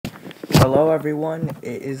Hello everyone,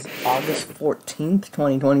 it is August 14th,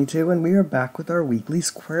 2022, and we are back with our weekly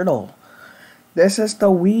Squardle. This is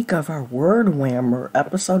the week of our Word Whammer,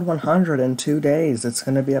 episode 100 in 2 days. It's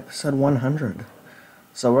going to be episode 100.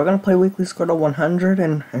 So we're going to play weekly Squardle 100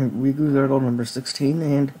 and weekly Squardle number 16,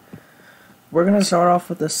 and we're going to start off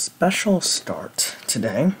with a special start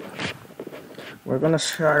today. We're going to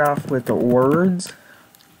start off with the words.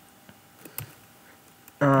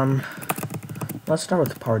 Let's start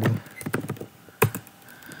with party.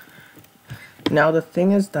 Now the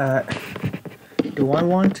thing is that, do I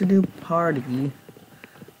want to do party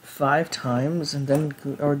 5 times and then,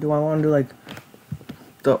 or do I want to do like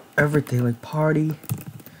everything, like party,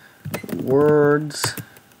 words,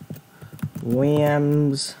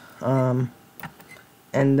 whams, and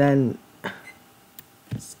then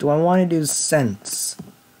do I want to do sense?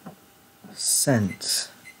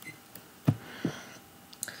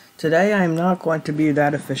 Today I'm not going to be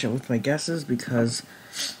that efficient with my guesses because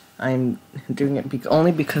I'm doing it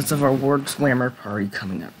only because of our Words Whammer party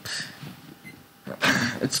coming up.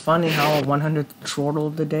 It's funny how our 100th Squardle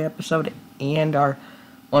of the Day episode and our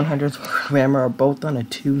 100th Whammer are both on a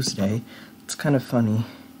Tuesday. It's kind of funny.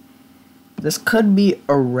 This could be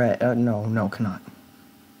a no, cannot.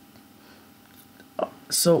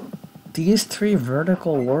 So, these 3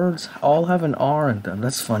 vertical words all have an R in them.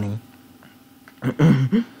 That's funny.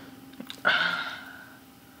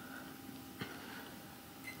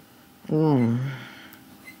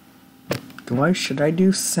 Should I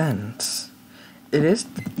do sense? It is,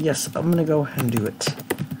 yes, I'm gonna go ahead and do it.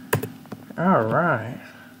 Alright.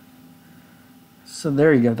 So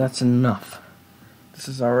there you go, that's enough. This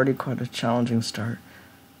is already quite a challenging start.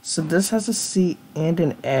 So this has a C and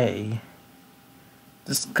an A.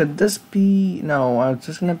 Could this be, no, I was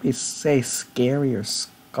just gonna say scary or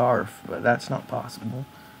scarf, but that's not possible.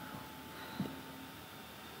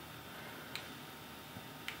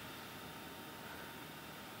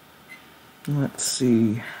 Let's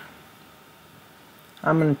see.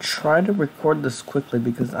 I'm going to try to record this quickly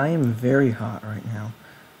because I am very hot right now.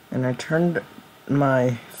 And I turned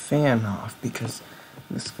my fan off because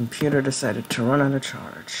this computer decided to run out of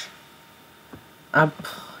charge. I'm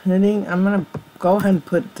going to go ahead and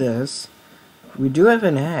put this. We do have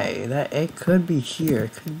an A. That A could be here.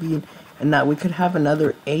 It could be, and that we could have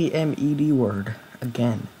another AMED word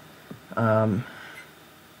again.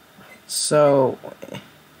 So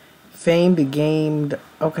famed, gamed.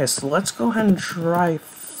 Okay, so let's go ahead and try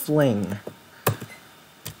fling.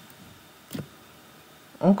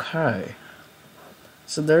 Okay.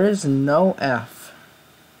 So there is no F.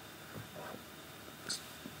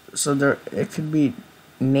 So it could be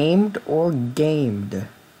named or gamed.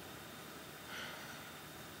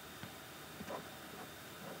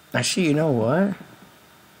 Actually, you know what?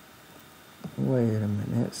 Wait a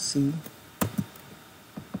minute, see?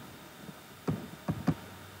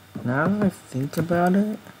 Now that I think about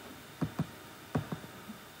it,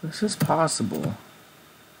 this is possible.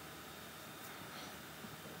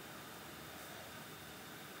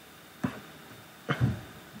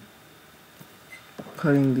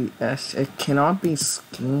 Putting the S, it cannot be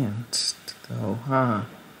scant, though, huh?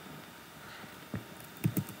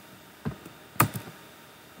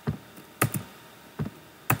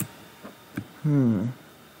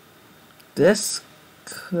 This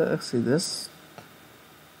could, let's see,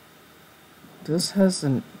 this has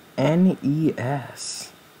an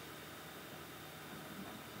NES.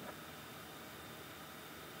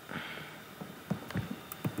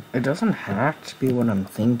 It doesn't have to be what I'm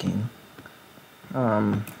thinking.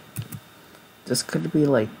 This could be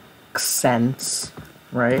like sense,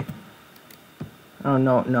 right? Oh,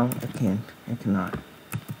 no, I can't. I cannot.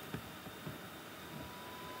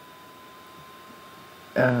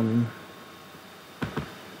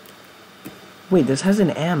 Wait, this has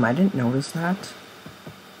an M. I didn't notice that.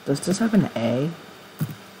 Does this have an A?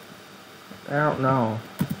 I don't know.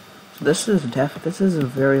 So this is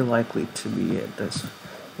very likely to be the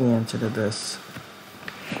answer to this.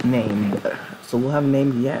 Named. So we'll have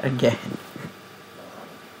named yet again.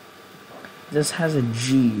 This has a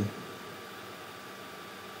G.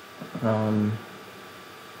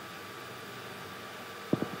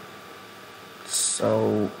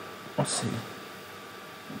 So let's see.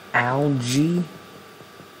 Algae?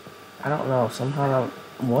 I don't know, somehow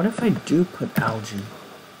what if I do put algae?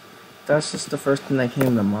 That's just the first thing that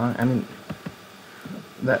came to mind. I mean,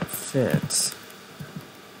 that fits.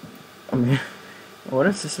 I mean, what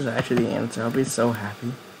if this is actually the answer? I'll be so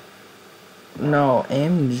happy. No,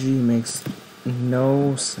 MG makes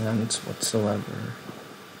no sense whatsoever.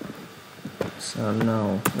 So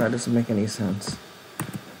no, that doesn't make any sense.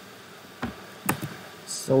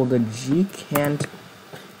 So the G can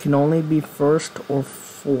only be first or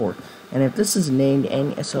fourth. And if this is named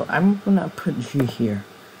any, so I'm gonna put G here.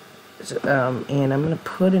 So, and I'm gonna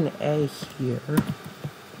put an A here.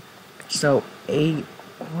 So A,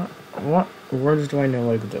 what words do I know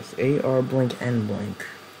like this? A, R, blank, N, blank.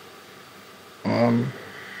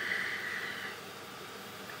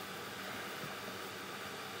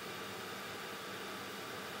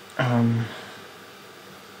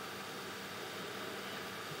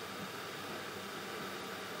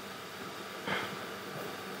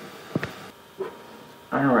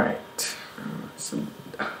 Alright. So,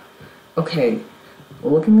 okay.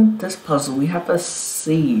 Looking at this puzzle, we have a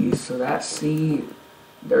C. So that C,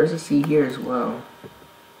 there's a C here as well.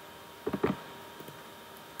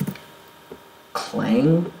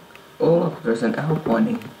 Clang. Oh, look, there's an L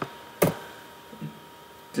pointing.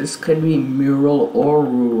 This could be mural or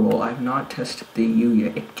rural. I've not tested the U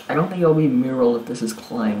yet. I don't think it'll be mural if this is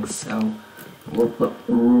clang, so we'll put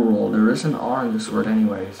rural. There is an R in this word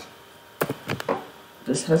anyways.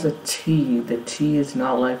 This has a T. The T is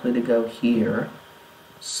not likely to go here.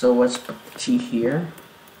 So let's put the T here.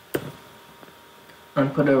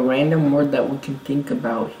 And put a random word that we can think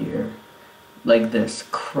about here. Like this,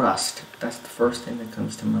 crust. That's the first thing that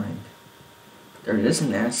comes to mind. There is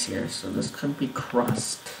an S here, so this could be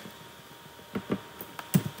crust.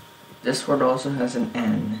 This word also has an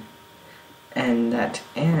N. And that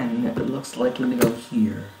N, it looks likely to go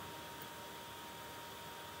here.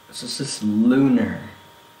 So this is lunar.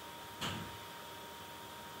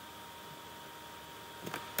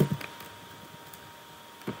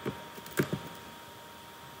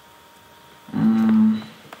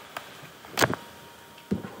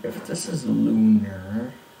 If this is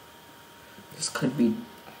lunar, this could be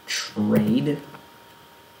trade.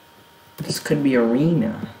 This could be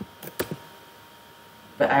arena.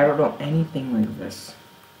 But I don't know anything like this.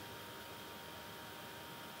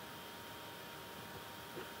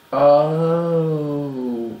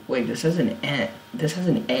 Oh, wait, this has an N. This has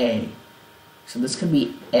an A. So this could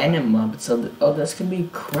be enema, but so, oh, this could be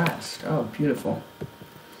crust. Oh, beautiful.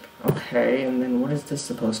 Okay, and then what is this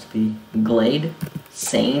supposed to be? Glade?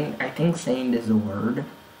 Sane? I think sane is a word.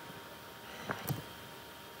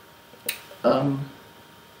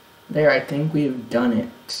 There, I think we've done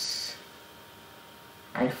it.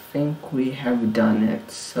 I think we have done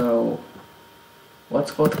it, so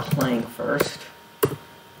let's go with clang first.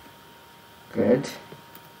 Good.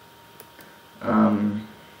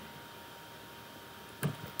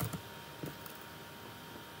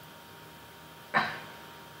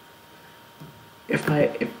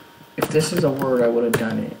 If this is a word, I would have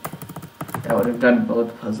done it. I would have done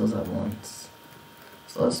both puzzles at once.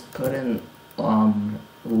 So let's put in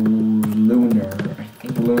lunar. I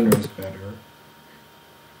think lunar is better.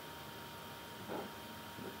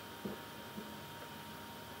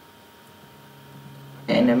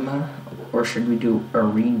 Enema, or should we do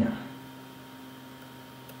arena?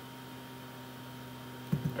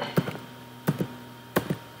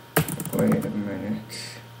 Wait a minute.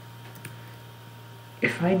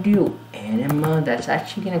 If I do anima, that's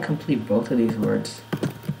actually going to complete both of these words.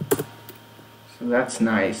 So that's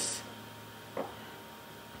nice.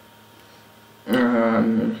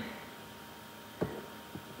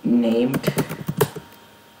 Named.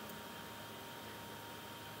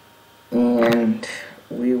 And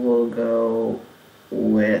we will go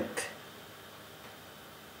with...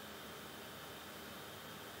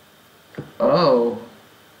 Oh.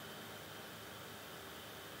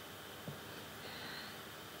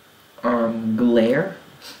 Glare?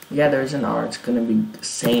 Yeah, there's an R. It's gonna be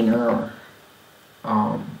saner.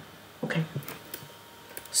 Okay.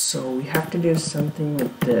 So we have to do something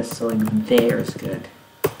with this. So like there's good.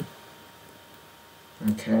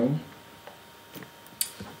 Okay.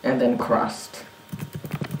 And then crust.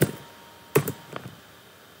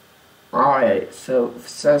 Alright, so it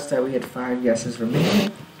says that we had 5 guesses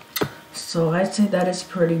remaining. So I'd say that is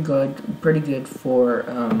pretty good for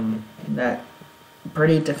that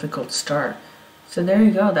pretty difficult start. So there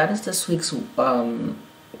you go. That is this week's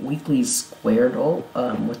weekly Squardle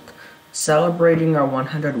with celebrating our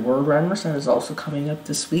 100 word rhymers. That is also coming up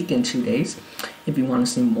this week in 2 days. If you want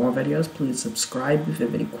to see more videos, please subscribe. If you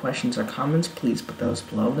have any questions or comments, please put those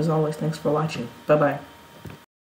below. As always, thanks for watching. Bye bye.